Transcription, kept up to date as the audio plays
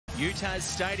Utah's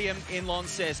stadium in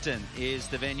Launceston is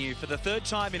the venue for the third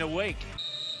time in a week.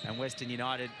 And Western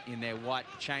United in their white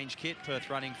change kit.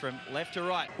 Perth running from left to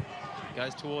right.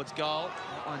 Goes towards goal.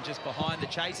 That one just behind the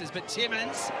chasers, but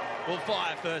Timmins will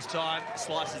fire first time.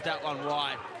 Slices that one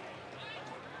wide.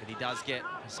 But he does get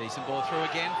a decent ball through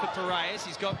again for Pierias.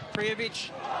 He's got Prijovic.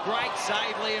 Great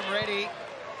save, Liam Reddy.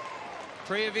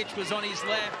 Prijovic was on his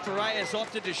left. Pierias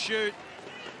opted to shoot.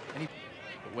 And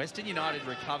but Western United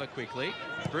recover quickly.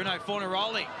 Bruno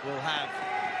Fornaroli will have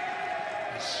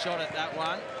a shot at that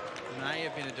one. May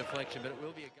have been a deflection, but it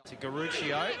will be a goal. To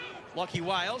Garuccio. Lockie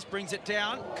Wales brings it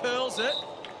down, curls it,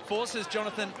 forces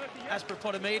Jonathan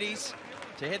Aspropotomides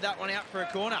to head that one out for a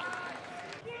corner.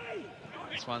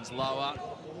 This one's lower.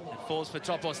 It falls for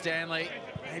Topo Stanley.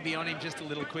 Maybe on him just a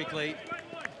little quickly.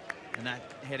 And that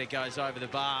header goes over the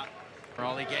bar.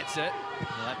 Rolly gets it.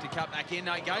 He'll have to cut back in.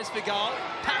 No, he goes for goal.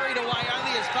 Parried away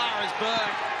only as far as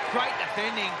Burke. Great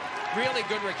defending. Really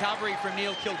good recovery from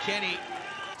Neil Kilkenny.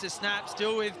 To snap,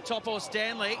 still with Topo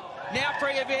Stanley. Now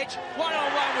Prijovic,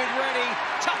 one-on-one with Reddy.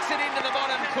 Tucks it into the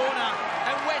bottom corner.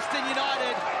 And Western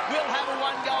United will have a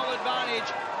one-goal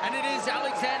advantage. And it is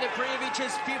Aleksandar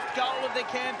Prijovic's fifth goal of the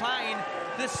campaign.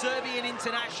 The Serbian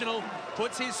international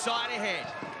puts his side ahead.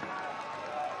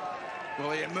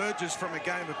 Well, he emerges from a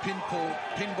game of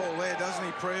pinball there, doesn't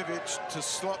he, Prijovic, to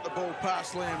slot the ball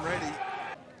past Liam Reddy.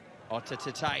 Otter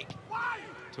to take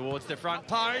towards the front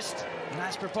post. And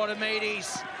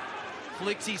Aspropotomides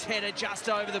flicks his header just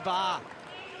over the bar.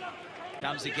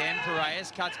 Comes again,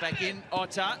 Pierias cuts back in,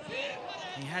 Otter.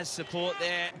 He has support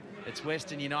there. It's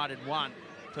Western United 1,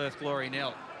 Perth Glory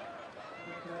 0.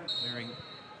 Wearing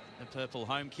the purple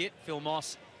home kit, Phil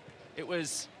Moss. It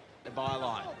was the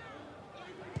byline.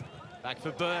 Back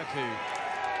for Burke, who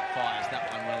fires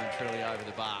that one well and truly over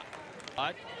the bar.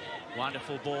 Right.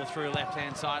 Wonderful ball through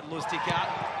left-hand side. Lustica,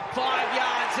 5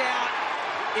 yards out,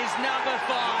 is number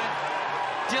 5,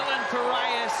 Dylan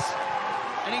Pierias.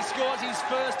 And he scores his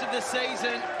first of the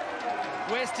season.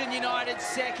 Western United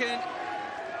second.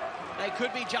 They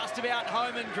could be just about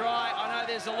home and dry. I know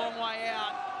there's a long way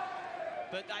out,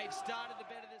 but they've started the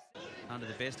better this under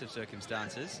the best of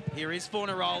circumstances. Here is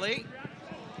Fornaroli.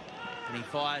 And he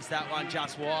fires that one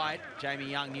just wide. Jamie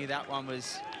Young knew that one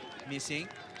was missing.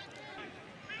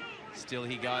 Still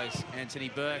he goes, Anthony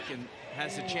Burke, and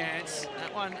has a chance.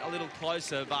 That one a little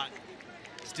closer, but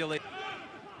still it.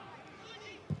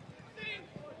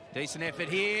 Decent effort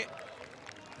here.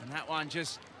 And that one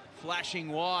just flashing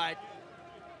wide.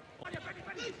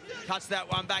 Cuts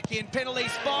that one back in. Penalty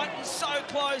spot, and so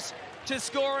close to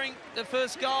scoring the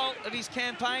first goal of his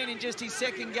campaign in just his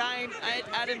second game at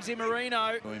Adam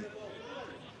Zimmerino.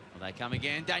 They come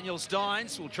again. Daniel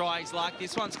Steins will try his luck.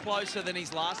 This one's closer than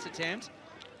his last attempt,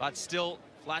 but still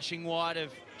flashing wide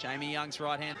of Jamie Young's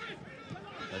right hand.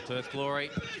 The Perth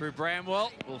Glory through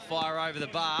Bramwell will fire over the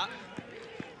bar.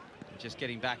 Just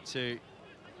getting back to